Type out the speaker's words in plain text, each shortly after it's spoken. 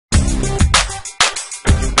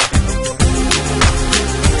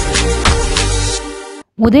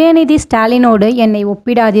உதயநிதி ஸ்டாலினோடு என்னை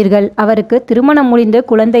ஒப்பிடாதீர்கள். அவருக்கு திருமணம் முடிந்து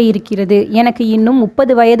குழந்தை இருக்கிறது. எனக்கு இன்னும்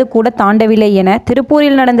 30 வயது கூட தாண்டவில்லை என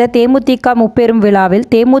திருப்பூரில் நடந்த தேமுதிக முப்பெரும் விழாவில்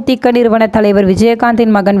தேமுதிக நிறுவன தலைவர்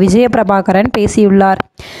விஜயகாந்தின் மகன் விஜயபிரபாகரன் பேசியுள்ளார்.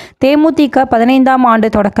 தேமுதிக 15ஆம் ஆண்டு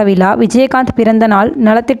தொடக்க விழா, விஜயகாந்த் பிறந்த நாள்,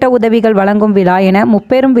 நலத்திட்ட உதவிகள் வழங்கும் விழா என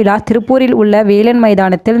முப்பெரும் விழா திருப்பூரில் உள்ள வேலன்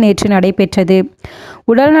மைதானத்தில் நேற்று நடைபெற்றது.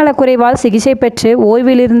 உடல்நலக்குறைவால் சிகிச்சை பெற்று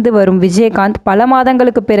ஓய்விலிருந்து வரும் விஜயகாந்த் பல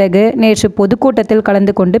மாதங்களுக்கு பிறகு நேற்று பொதுக்கூட்டத்தில் கலந்து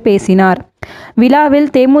கொண்டு பேசினார். விழாவில்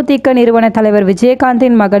தேமுதிக நிறுவன தலைவர்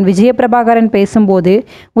விஜயகாந்தின் மகன் விஜயபிரபாகரன் பேசும்போது,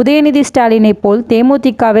 உதயநிதி ஸ்டாலினை போல்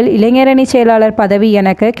தேமுதிகவில் இளைஞரணி செயலாளர் பதவி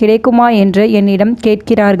எனக்கு கிடைக்குமா என்று என்னிடம்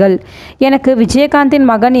கேட்கிறார்கள். எனக்கு விஜயகாந்தின்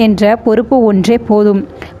மகன் என்ற பொறுப்பு ஒன்றே போதும்.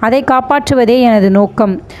 அதை காப்பாற்றுவதே எனது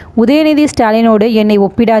நோக்கம். உதயநிதி ஸ்டாலினோடு என்னை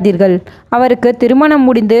ஒப்பிடாதீர்கள். அவருக்கு திருமணம்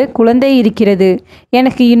முடிந்து குழந்தை இருக்கிறது.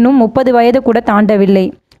 எனக்கு இன்னும் 30 வயது கூட தாண்டவில்லை.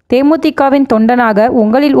 தேமுதிகவின் தொண்டனாக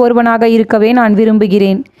உங்களில் ஒருவனாக இருக்கவே நான்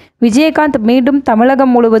விரும்புகிறேன். விஜயகாந்த் மீண்டும்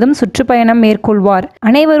தமிழகம் முழுவதும் சுற்றுப்பயணம் மேற்கொள்வார்.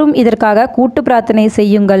 அனைவரும் இதற்காக கூட்டு பிரார்த்தனை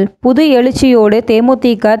செய்யுங்கள். புது எழுச்சியோடு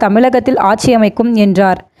தேமுதிக தமிழகத்தில் ஆட்சி அமைக்கும்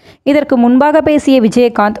என்றார். இதற்கு முன்பாக பேசிய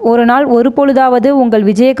விஜயகாந்த், ஒரு நாள் ஒரு பொழுதாவது உங்கள்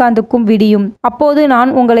விஜயகாந்துக்கும் விடியும். அப்போது நான்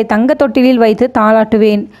உங்களை தங்க தொட்டிலில் வைத்து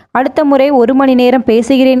தாளாட்டுவேன். அடுத்த முறை 1 மணி நேரம்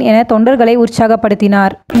பேசுகிறேன் என தொண்டர்களை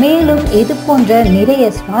உற்சாகப்படுத்தினார். மேலும் இது போன்ற நிறைய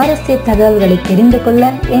சுவாரஸ்ய தகவல்களை தெரிந்து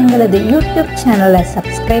கொள்ள எங்களது யூடியூப் சேனலை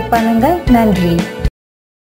சப்ஸ்கிரைப் பண்ணுங்க. நன்றி.